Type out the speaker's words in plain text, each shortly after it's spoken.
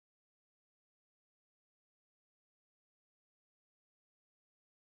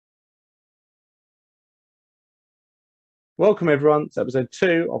Welcome everyone to episode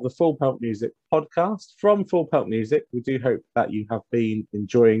 2 of the Full Pelt Music podcast. From Full Pelt Music, we do hope that you have been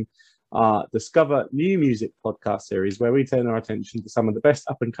enjoying our Discover New Music podcast series, where we turn our attention to some of the best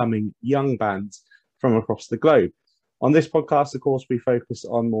up-and-coming young bands from across the globe. On this podcast, of course, we focus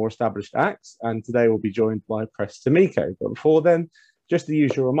on more established acts, and today we'll be joined by Press Tamiko. But before then, just the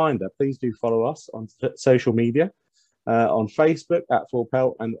usual reminder, please do follow us on social media, on Facebook at Full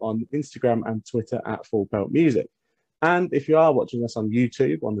Pelt, and on Instagram and Twitter at Full Pelt Music. And if you are watching us on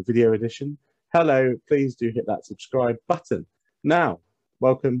YouTube on the video edition, hello, please do hit that subscribe button. Now,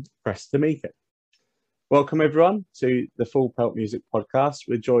 welcome, Press Tamiko. Welcome everyone to the Full Pelt Music podcast.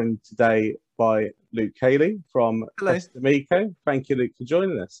 We're joined today by Luke Cayley from Hello. Press Tamiko. Thank you, Luke, for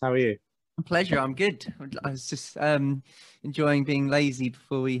joining us. How are you? A pleasure. I'm good. I was just enjoying being lazy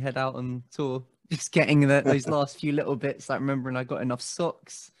before we head out on tour. Just getting those last few little bits, like remembering I got enough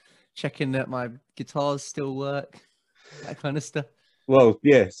socks, checking that my guitars still work, that kind of stuff. Well,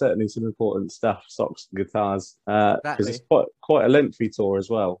 yeah, certainly some important stuff, socks and guitars, because it's quite a lengthy tour as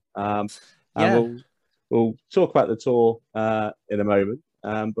well. And we'll talk about the tour in a moment.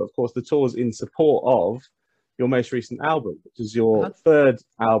 But of course, the tour's in support of your most recent album, which is your third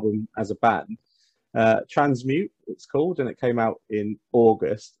album as a band. Transmute, it's called, and it came out in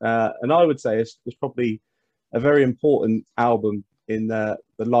August. And I would say it's probably a very important album in the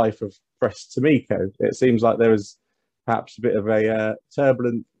life of Press Tamiko. It seems like there was perhaps a bit of a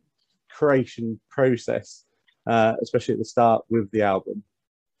turbulent creation process, especially at the start with the album.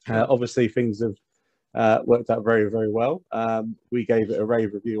 Obviously, things have worked out very, very well. We gave it a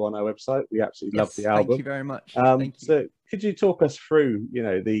rave review on our website. We absolutely loved the album. Thank you very much. Thank you. So could you talk us through,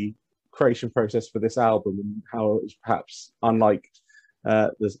 the creation process for this album and how it was perhaps unlike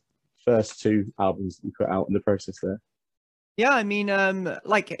the first two albums that you put out in the process there? Yeah, I mean,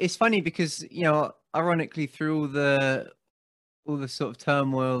 it's funny because, ironically, through all the sort of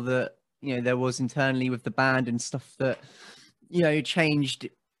turmoil that, there was internally with the band and stuff that, changed.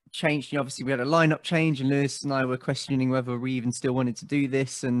 Obviously, we had a lineup change, and Lewis and I were questioning whether we even still wanted to do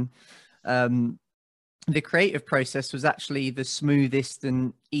this. And the creative process was actually the smoothest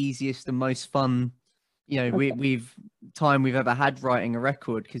and easiest and most fun, we've ever had writing a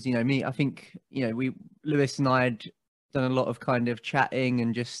record. Because, I think, Lewis and I had done a lot of kind of chatting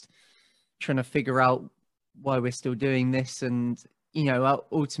and just trying to figure out why we're still doing this. And,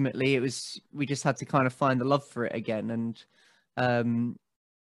 ultimately we just had to kind of find the love for it again. And,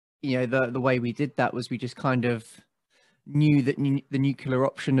 the way we did that was we just kind of knew that the nuclear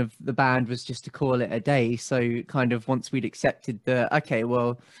option of the band was just to call it a day. So kind of once we'd accepted okay,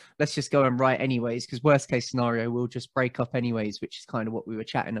 well, let's just go and write anyways, because worst case scenario, we'll just break up anyways, which is kind of what we were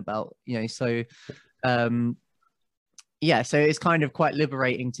chatting about, so so it's kind of quite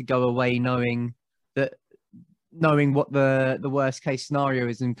liberating to go away knowing what the worst case scenario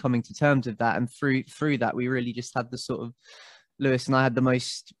is and coming to terms with that. And through that, we really just had the sort of, Lewis and I had the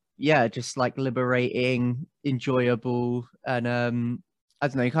most, just like liberating, enjoyable, and I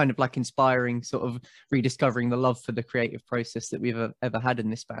don't know, kind of like inspiring sort of rediscovering the love for the creative process that we've ever had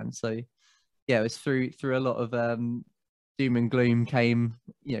in this band. So yeah, it was through a lot of doom and gloom came,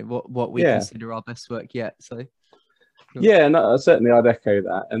 what we consider our best work yet. So yeah, no, certainly I'd echo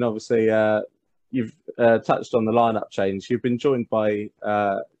that. And obviously you've touched on the lineup change. You've been joined by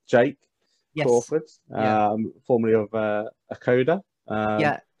Jake Crawford, formerly of Akoda.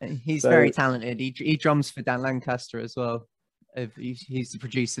 He's very talented. He drums for Dan Lancaster as well. He's the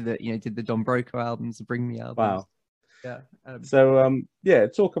producer that did the Don Broco albums, the Bring Me albums. Wow. Yeah.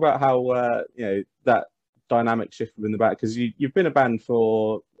 Talk about how that dynamic shift within the band, because you've been a band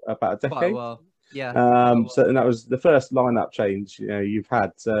for about a decade. Quite a while. Yeah. And that was the first lineup change you've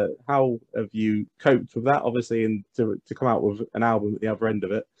had. So how have you coped with that? Obviously, and to come out with an album at the other end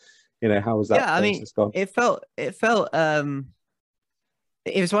of it, how was that? Yeah, I mean, gone? it felt.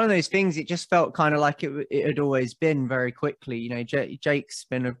 It was one of those things. It just felt kind of like it had always been very quickly. Jake's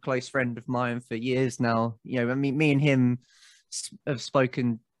been a close friend of mine for years now. I mean, me and him have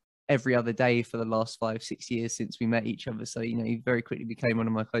spoken every other day for the last 5-6 years since we met each other. So, he very quickly became one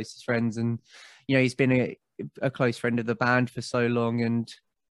of my closest friends, and, he's been a close friend of the band for so long. And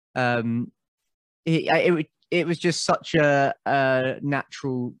it was just such a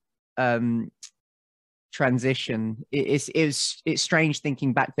natural transition. It's strange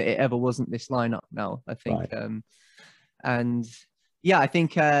thinking back that it ever wasn't this lineup now, I think. Right. And yeah, I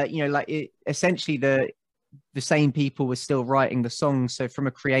think, essentially the same people were still writing the songs. So from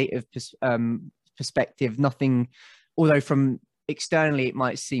a creative perspective, nothing, although from externally it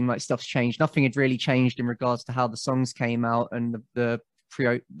might seem like stuff's changed, nothing had really changed in regards to how the songs came out and the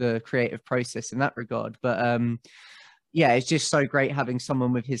creative process in that regard. But yeah, it's just so great having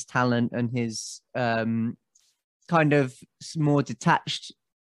someone with his talent and his kind of more detached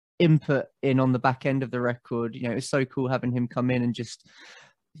input in on the back end of the record. You know, it's so cool having him come in and just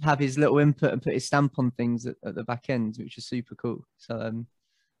have his little input and put his stamp on things at the back end, which is super cool. So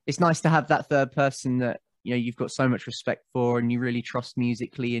it's nice to have that third person that, you know, you've got so much respect for and you really trust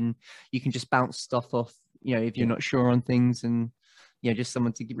musically, and you can just bounce stuff off, you know, if you're not sure on things, and you know, just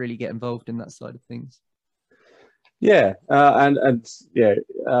someone to really get involved in that side of things. Yeah, and yeah,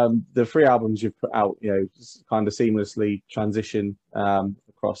 the three albums you've put out, you know, just kind of seamlessly transition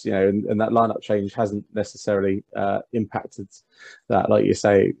across, you know, and that lineup change hasn't necessarily impacted that. Like you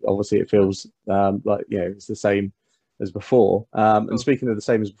say, obviously it feels like, you know, it's the same as before. And speaking of the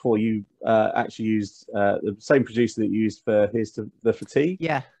same as before, you actually used the same producer that you used for Here's to the Fatigue,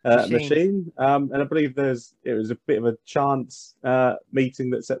 Yeah, Machine. And I believe it was a bit of a chance meeting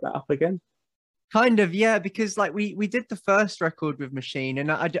that set that up again. Kind of, yeah, because like we did the first record with Machine, and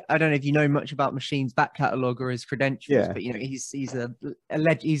I don't know if you know much about Machine's back catalogue or his credentials, but you know, he's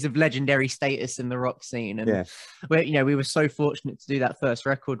of legendary status in the rock scene, and you know, we were so fortunate to do that first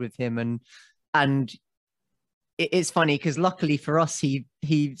record with him, and it's funny because luckily for us,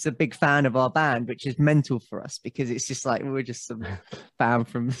 he's a big fan of our band, which is mental for us because it's just like we're just some band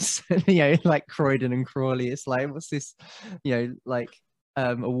from you know, like Croydon and Crawley. It's like, what's this, you know, like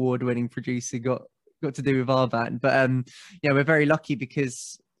award-winning producer got to do with our band? But yeah, we're very lucky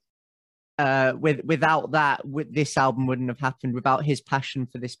because without that, this album wouldn't have happened. Without his passion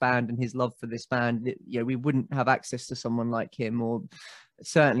for this band and his love for this band, you know, we wouldn't have access to someone like him, or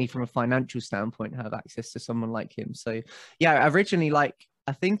certainly from a financial standpoint have access to someone like him. So yeah, originally, like,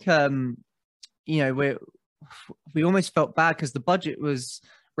 I think you know, we almost felt bad because the budget was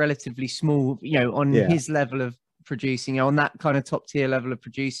relatively small, you know, on his level of producing, on that kind of top tier level of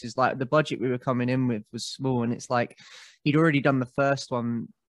producers. Like, the budget we were coming in with was small, and it's like he'd already done the first one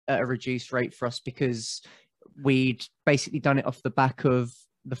at a reduced rate for us because we'd basically done it off the back of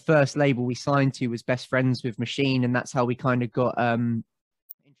the first label we signed to was best friends with Machine, and that's how we kind of got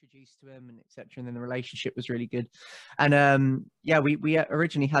introduced to him and etc. And then the relationship was really good. And yeah, we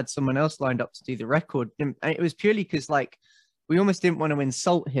originally had someone else lined up to do the record, and it was purely because, like, we almost didn't want to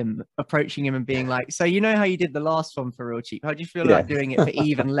insult him, approaching him and being like, so you know how you did the last one for Real Cheap, how do you feel about doing it for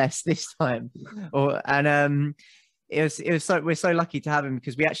even less this time? It was so, we're so lucky to have him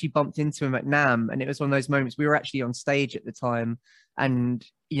because we actually bumped into him at NAMM, and it was one of those moments. We were actually on stage at the time, and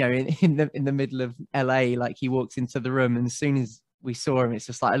you know, in the middle of LA, like, he walked into the room, and as soon as we saw him, it's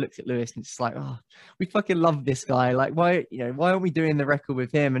just like, I looked at Lewis and it's like, oh, we fucking love this guy. Like, why aren't we doing the record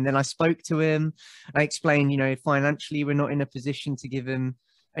with him? And then I spoke to him. I explained, you know, financially we're not in a position to give him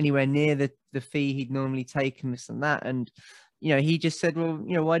anywhere near the fee he'd normally take and this and that. And you know, he just said, well,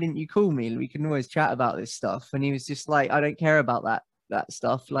 you know, why didn't you call me? We can always chat about this stuff. And he was just like, I don't care about that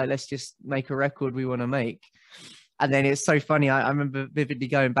stuff. Like, let's just make a record we want to make. And then it's so funny. I remember vividly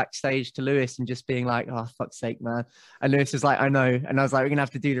going backstage to Lewis and just being like, oh, fuck's sake, man. And Lewis was like, I know. And I was like, we're going to have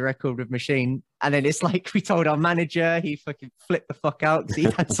to do the record with Machine. And then it's like, we told our manager, he fucking flipped the fuck out because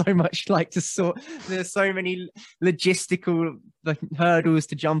he had so much like to sort. There's so many logistical hurdles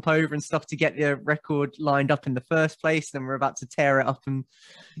to jump over and stuff to get the record lined up in the first place. And we're about to tear it up and,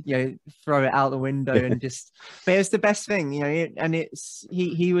 you know, throw it out the window and just, but it's the best thing, you know. And it's,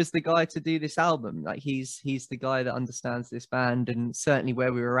 he was the guy to do this album. Like, he's the guy that understands this band and certainly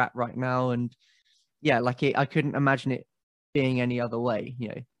where we were at right now. And yeah, like, I couldn't imagine it being any other way, you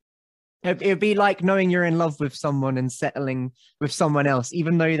know. It would be like knowing you're in love with someone and settling with someone else,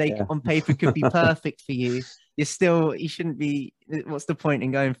 even though they on paper could be perfect for you. You shouldn't be. What's the point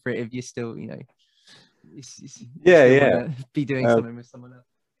in going for it if you're still, you know, be doing something with someone else?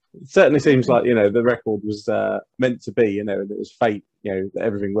 It certainly seems like, you know, the record was meant to be, you know, and it was fate, you know, that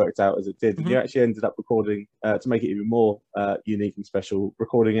everything worked out as it did. And you actually ended up recording, to make it even more unique and special,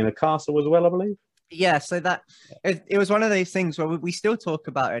 recording in a castle as well, I believe. Yeah, so that it was one of those things where we still talk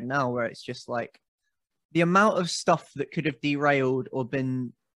about it now, where it's just like the amount of stuff that could have derailed or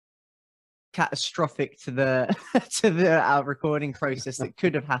been catastrophic to our recording process that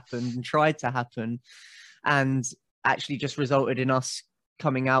could have happened and tried to happen, and actually just resulted in us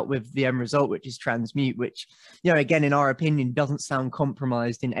coming out with the end result, which is Transmute, which, you know, again, in our opinion, doesn't sound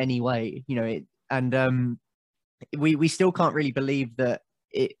compromised in any way, you know. We still can't really believe that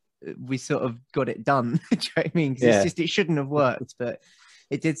we sort of got it done. Do you know what I mean? Because it's just, it shouldn't have worked, but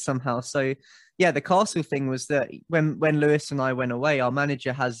it did somehow. So yeah, the castle thing was that when Lewis and I went away, our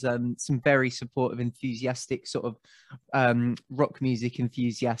manager has some very supportive, enthusiastic sort of rock music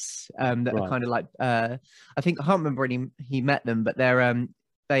enthusiasts that are kind of like, I think, I can't remember when he met them, but they're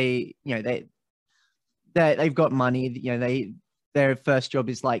they've got money, you know, their first job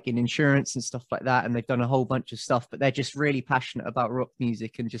is like in insurance and stuff like that, and they've done a whole bunch of stuff, but they're just really passionate about rock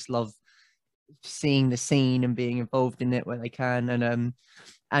music and just love seeing the scene and being involved in it where they can.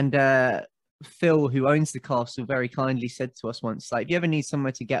 And Phil, who owns the castle, very kindly said to us once, like, if you ever need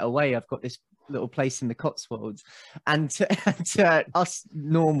somewhere to get away, I've got this little place in the Cotswolds. And to us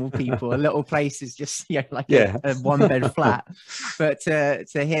normal people, a little place is just, you know, like a one-bed flat. But to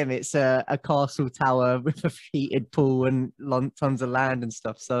him, it's a castle tower with a heated pool and tons of land and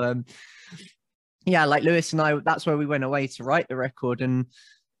stuff. So yeah, like Lewis and I, that's where we went away to write the record. And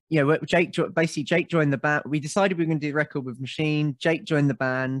you know, Jake joined the band. We decided we were going to do the record with Machine. Jake joined the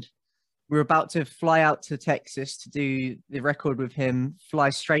band. We were about to fly out to Texas to do the record with him, fly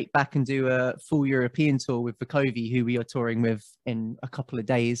straight back and do a full European tour with Vukovi, who we are touring with in a couple of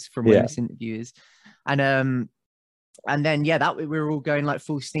days from when this interview is. And then, yeah, that we were all going like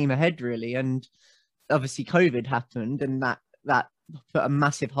full steam ahead, really. And obviously COVID happened, and that put a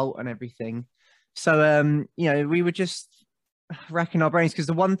massive halt on everything. So, you know, we were just racking our brains, because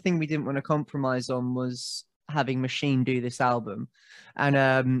the one thing we didn't want to compromise on was having Machine do this album,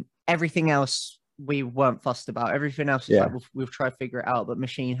 and everything else we weren't fussed about. Everything else is like we'll try to figure it out, but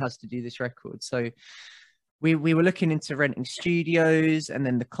Machine has to do this record. So we were looking into renting studios, and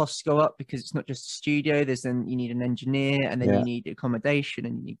then the costs go up because it's not just a studio. Then you need an engineer, and then you need accommodation,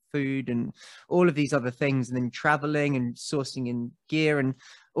 and you need food, and all of these other things, and then traveling and sourcing in gear and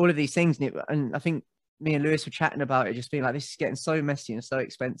all of these things. And I think me and Lewis were chatting about it, just being like, this is getting so messy and so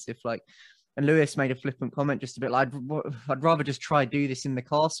expensive. Like, and Lewis made a flippant comment just a bit like, I'd rather just try do this in the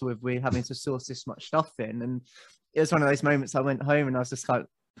castle if we're having to source this much stuff in. And it was one of those moments I went home and I was just kind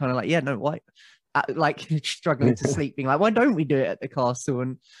of like, yeah, no, why? Like struggling to sleep, being like, why don't we do it at the castle?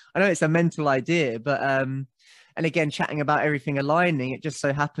 And I know it's a mental idea, but and again, chatting about everything aligning, it just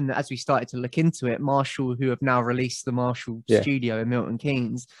so happened that as we started to look into it, Marshall, who have now released the Marshall studio in Milton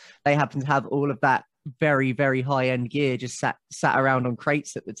Keynes, they happen to have all of that very, very high-end gear just sat around on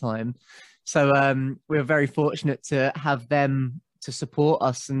crates at the time. So we were very fortunate to have them to support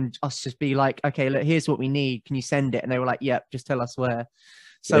us, and us just be like, okay, look, here's what we need, can you send it? And they were like, yep, just tell us where.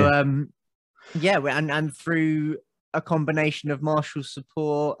 So and through a combination of Marshall's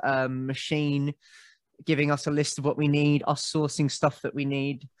support, Machine giving us a list of what we need, us sourcing stuff that we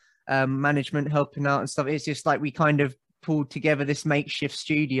need, management helping out and stuff, it's just like we kind of pulled together this makeshift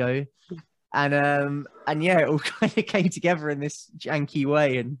studio. And yeah, it all kind of came together in this janky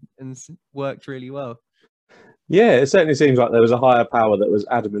way and worked really well. Yeah, it certainly seems like there was a higher power that was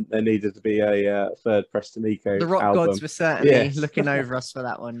adamant there needed to be a third Preston Eco The rock album. gods were certainly looking over us for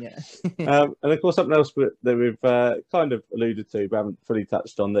that one, yeah. And of course, something else that we've kind of alluded to, but haven't fully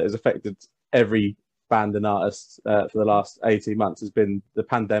touched on, that has affected every band and artist for the last 18 months has been the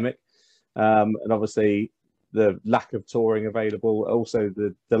pandemic. And obviously, the lack of touring available, also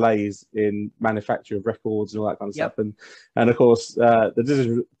the delays in manufacture of records and all that kind of stuff. And of course,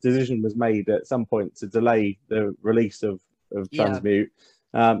 the decision was made at some point to delay the release of Transmute.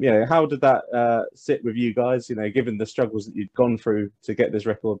 You know, how did that sit with you guys, you know, given the struggles that you'd gone through to get this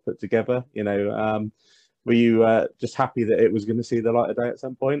record put together? You know, were you just happy that it was going to see the light of day at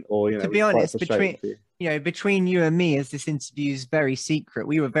some point, or, you know, to be honest, between you and me, as this interview is very secret,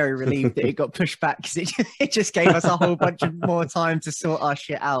 we were very relieved that it got pushed back, because it just gave us a whole bunch of more time to sort our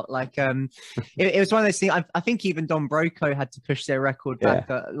shit out. Like, it was one of those things. I think even Don Broco had to push their record back.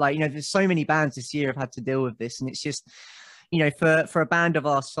 Like, you know, there's so many bands this year have had to deal with this, and it's just, you know, for a band of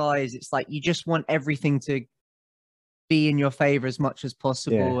our size, it's like you just want everything to be in your favor as much as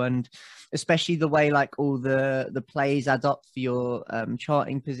possible, and especially the way like all the plays add up for your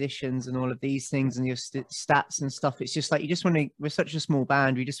charting positions and all of these things, and your stats and stuff. It's just like, you just want to, we're such a small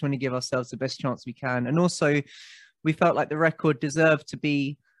band, we just want to give ourselves the best chance we can. And also we felt like the record deserved to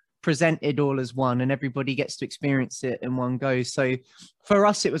be presented all as one, and everybody gets to experience it in one go. So for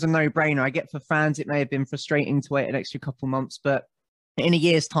us, it was a no-brainer. I get for fans, it may have been frustrating to wait an extra couple months, but in a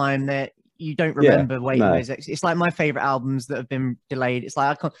year's time, that you don't remember waiting those it's like my favorite albums that have been delayed. It's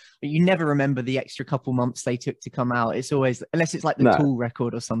like, you never remember the extra couple months they took to come out. It's always, unless it's like the Tool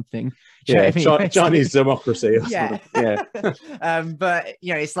record or something. Chinese Democracy or something. But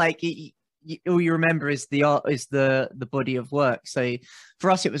you know, it's like all you remember is the art, is the body of work. So for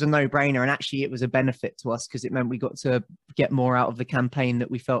us, it was a no-brainer, and actually it was a benefit to us, because it meant we got to get more out of the campaign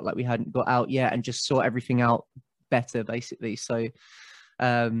that we felt like we hadn't got out yet, and just sort everything out better, basically. So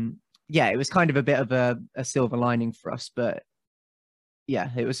yeah, it was kind of a bit of a silver lining for us, but yeah,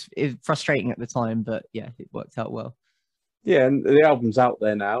 it was frustrating at the time, but yeah, it worked out well. Yeah, and the album's out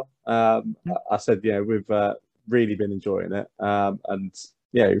there now. I said, you know, we've really been enjoying it, and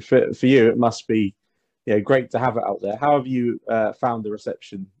yeah, for you, it must be, you great to have it out there. How have you found the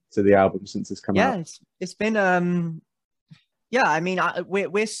reception to the album since it's come out? It's been yeah, I mean,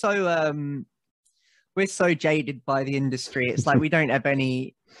 we're so jaded by the industry. It's like we don't have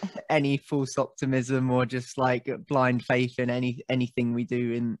any false optimism or just like blind faith in anything we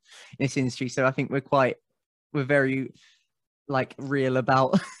do in this industry. So I think we're very like real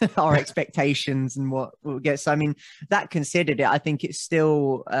about our expectations and what we'll get. So I mean, that considered, I think it's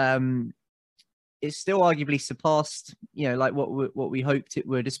still arguably surpassed, like what we hoped it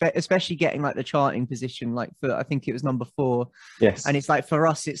would, especially getting like the charting position, like for, I think it was number 4. Yes. And it's like, for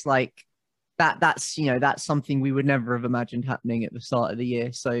us, it's like that's something we would never have imagined happening at the start of the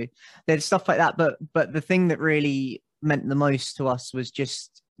year. So there's stuff like that. But the thing that really meant the most to us was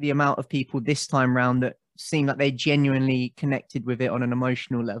just the amount of people this time round that seemed like they genuinely connected with it on an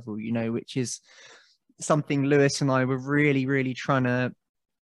emotional level, which is something Lewis and I were really, really trying to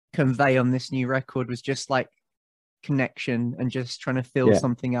convey on this new record, was just like connection and just trying to feel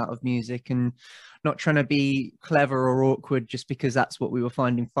something out of music and not trying to be clever or awkward just because that's what we were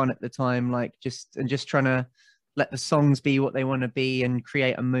finding fun at the time, like just trying to let the songs be what they want to be and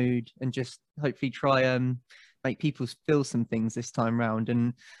create a mood and just hopefully try and make people feel some things this time round.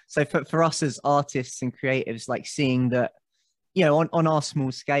 And so for us as artists and creatives, like seeing that, on our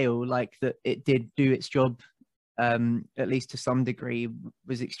small scale, like that it did do its job, at least to some degree,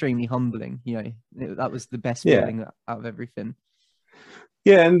 was extremely humbling. That was the best feeling out of everything.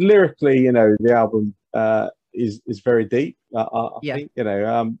 Yeah, and lyrically, the album is very deep. I think,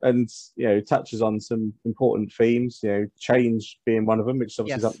 and touches on some important themes. Change being one of them, which is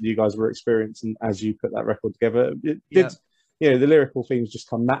obviously something you guys were experiencing as you put that record together. Did the lyrical themes just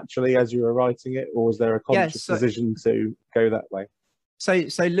come naturally as you were writing it, or was there a conscious decision to go that way? So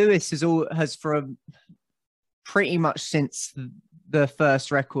Lewis has from pretty much since the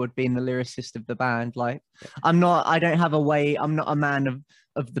first record being the lyricist of the band. Like, I'm not a man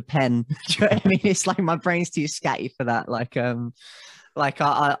of the pen. Do you know what I mean? It's like my brain's too scatty for that.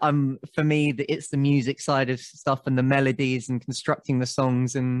 I'm for me, it's the music side of stuff and the melodies and constructing the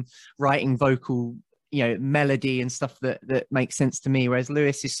songs and writing vocal, melody and stuff that makes sense to me. Whereas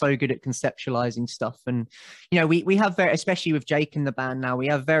Lewis is so good at conceptualizing stuff. And, we have especially with Jake in the band now, we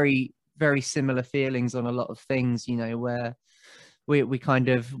have very, very similar feelings on a lot of things, where we kind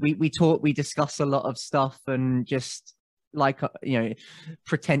of we talk, we discuss a lot of stuff and just like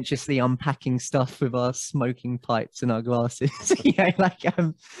pretentiously unpacking stuff with our smoking pipes and our glasses.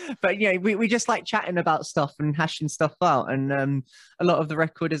 But we just like chatting about stuff and hashing stuff out, and a lot of the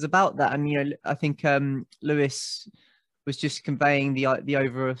record is about that. And I think Lewis was just conveying the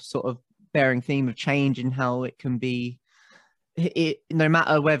over sort of bearing theme of change and how it can be, no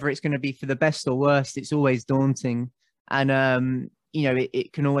matter whether it's going to be for the best or worst, it's always daunting. And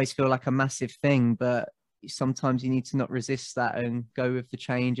it can always feel like a massive thing, but sometimes you need to not resist that and go with the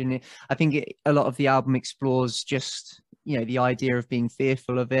change. And I think a lot of the album explores just the idea of being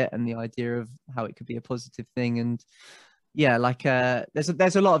fearful of it and the idea of how it could be a positive thing. And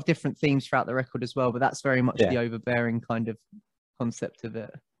there's a lot of different themes throughout the record as well, but that's very much the overbearing kind of concept of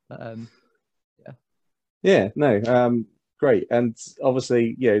it. Great. And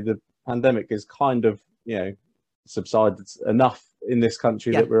obviously, the pandemic is kind of, subsided enough in this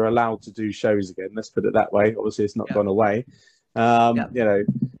country that we're allowed to do shows again. Let's put it that way. Obviously, it's not gone away.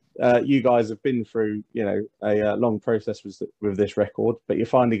 You guys have been through, a long process with this record, but you're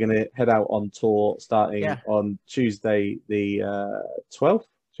finally going to head out on tour starting on Tuesday the 12th.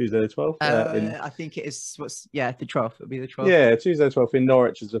 Tuesday the 12th. I think it is. The 12th. It'll be the 12th. Yeah, Tuesday the 12th in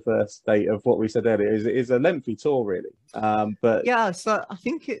Norwich is the first date of what we said earlier. It's a lengthy tour, really. But so I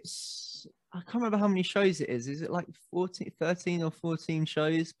think I can't remember how many shows it is. Is it like 13 or 14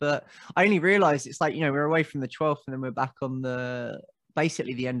 shows? But I only realized it's like, we're away from the 12th and then we're back on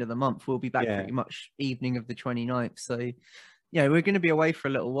basically the end of the month. We'll be back pretty much evening of the 29th. So, we're going to be away for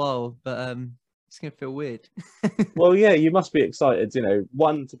a little while, but it's going to feel weird. Well, you must be excited,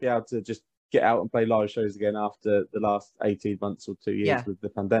 one, to be able to just get out and play live shows again after the last 18 months or 2 years with the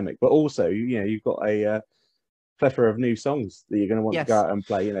pandemic. But also, you've got a plethora of new songs that you're going to want to go out and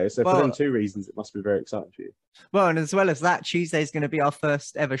play, So for them two reasons, it must be very exciting for you. Well, and as well as that, Tuesday is going to be our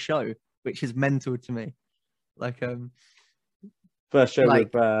first ever show, which is mental to me. First show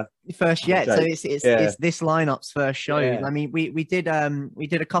with first yet. So it's this lineup's first show. I mean, we did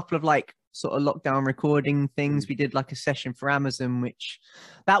a couple of like sort of lockdown recording things. We did like a session for Amazon, which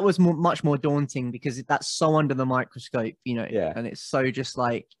that was much more daunting because that's so under the microscope, and it's so just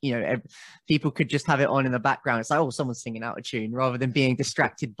like, people could just have it on in the background. It's like, oh, someone's singing out of tune, rather than being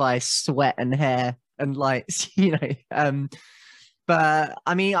distracted by sweat and hair and lights, But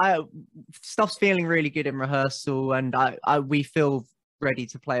I mean, stuff's feeling really good in rehearsal, and we feel ready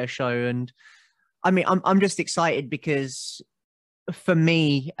to play a show. And I mean, I'm just excited because for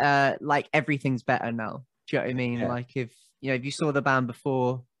me, like everything's better now. Do you know what I mean? Yeah. Like if you saw the band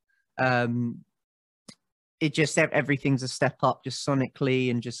before, it just everything's a step up just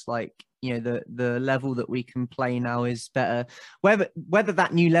sonically, and just like the level that we can play now is better. Whether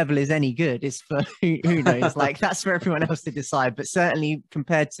that new level is any good is for who knows. Like that's for everyone else to decide, but certainly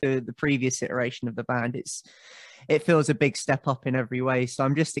compared to the previous iteration of the band, it feels a big step up in every way. So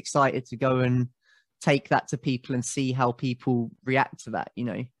I'm just excited to go and take that to people and see how people react to that,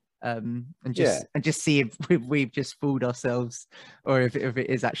 and just see if we've just fooled ourselves, or if it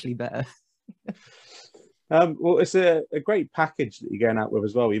is actually better. Well, it's a great package that you're going out with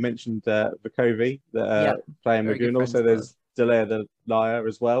as well. You mentioned Vukovi that playing with you, and also there's Dallaire the Liar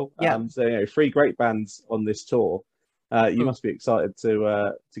as well. So 3 great bands on this tour. You must be excited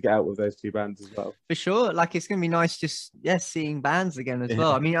to get out with those 2 bands as well. For sure. Like it's gonna be nice just seeing bands again as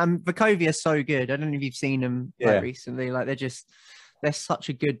well. I mean, Vukovi are so good. I don't know if you've seen them recently. Like they're such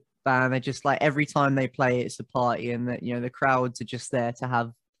a good band. They're just like every time they play, it's a party, and that the crowds are just there to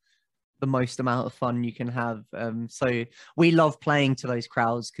have the most amount of fun you can have. So we love playing to those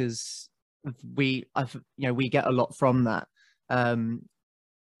crowds because we get a lot from that. But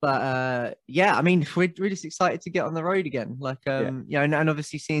I mean, we're just excited to get on the road again. Like, and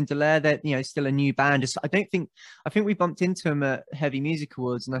obviously seeing Dallaire, that still a new band. I think we bumped into them at Heavy Music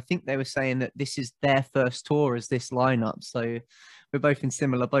Awards, and I think they were saying that this is their first tour as this lineup. So we're both in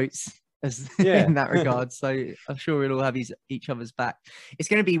similar boats in that regard. So I'm sure we'll all have each other's back. It's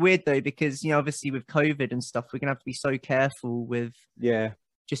going to be weird though, because obviously with COVID and stuff, we're going to have to be so careful with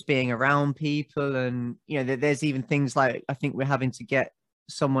just being around people. And there's even things like, I think we're having to get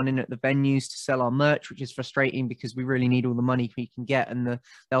someone in at the venues to sell our merch, which is frustrating because we really need all the money we can get, and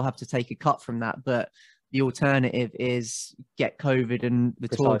they'll have to take a cut from that. But the alternative is get COVID and the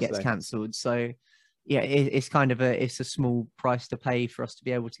tour gets cancelled. So it's kind of a small price to pay for us to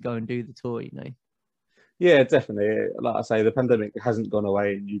be able to go and do the tour, Yeah, definitely. Like I say, the pandemic hasn't gone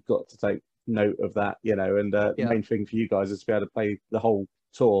away, and you've got to take note of that, and the main thing for you guys is to be able to play the whole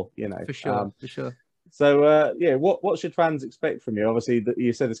tour, For sure. So what should fans expect from you? Obviously,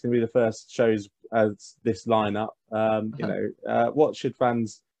 you said it's going to be the first shows as this lineup. What should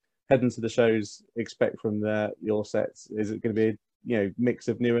fans heading to the shows expect from your sets? Is it going to be a mix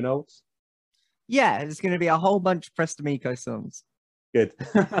of new and olds? Yeah, it's going to be a whole bunch of Presta Mico songs. Good.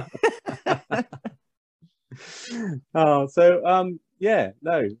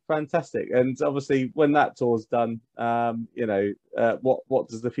 Fantastic. And obviously, when that tour's done, what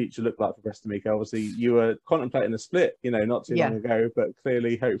does the future look like for Presta Mico? Obviously, you were contemplating a split, not too long ago, but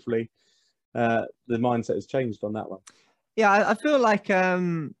clearly, hopefully, the mindset has changed on that one. Yeah, I feel like, I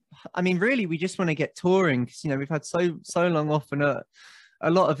mean, really, we just want to get touring because we've had so long off, and a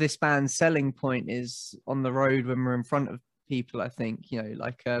lot of this band's selling point is on the road when we're in front of people. I think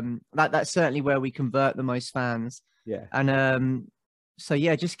that's certainly where we convert the most fans. And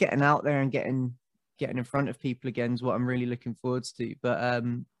just getting out there and getting in front of people again is what I'm really looking forward to. But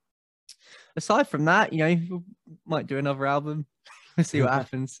aside from that, we might do another album. We'll see what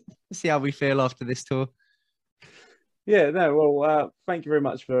happens. We'll see how we feel after this tour. Thank you very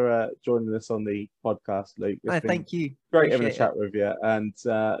much for joining us on the podcast, Luke. Thank you. Great having a chat with you. And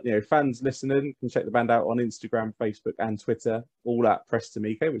fans listening can check the band out on Instagram, Facebook, and Twitter, all at Presta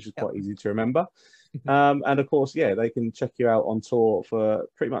Mico, which is quite easy to remember. And of course, they can check you out on tour for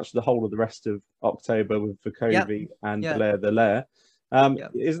pretty much the whole of the rest of October with Vukovi and Dallaire the Lair.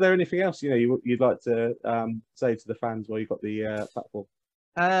 Is there anything else you'd like to say to the fans while you've got the platform?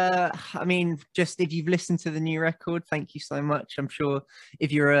 I mean, just if you've listened to the new record, thank you so much. I'm sure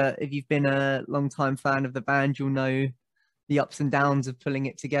if you've been a long time fan of the band, you'll know the ups and downs of pulling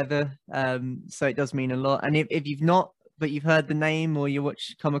it together. So it does mean a lot. And if you've not, but you've heard the name or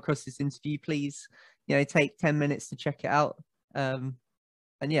come across this interview, please, take 10 minutes to check it out. And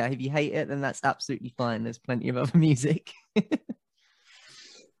if you hate it, then that's absolutely fine. There's plenty of other music.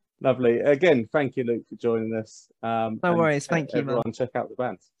 Lovely. Again, thank you, Luke, for joining us. No worries. Thank you, everyone. Man. Check out the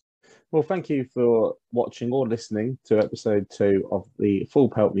band. Well, thank you for watching or listening to episode 2 of the Full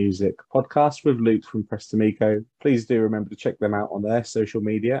Pelt Music podcast with Luke from Presta Mico. Please do remember to check them out on their social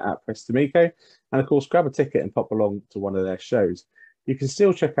media at Presta Mico. And of course, grab a ticket and pop along to one of their shows. You can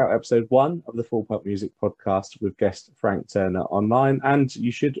still check out episode 1 of the Full Pelt Music podcast with guest Frank Turner online. And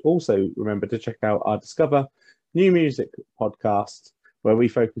you should also remember to check out our Discover New Music podcast, where we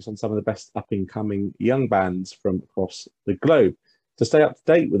focus on some of the best up-and-coming young bands from across the globe. To stay up to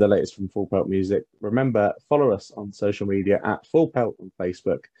date with the latest from Full Pelt Music, remember, follow us on social media at Full Pelt on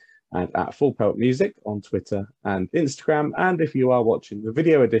Facebook and at Full Pelt Music on Twitter and Instagram. And if you are watching the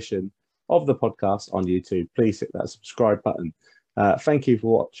video edition of the podcast on YouTube, please hit that subscribe button. Thank you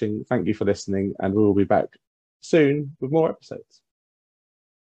for watching. Thank you for listening. And we will be back soon with more episodes.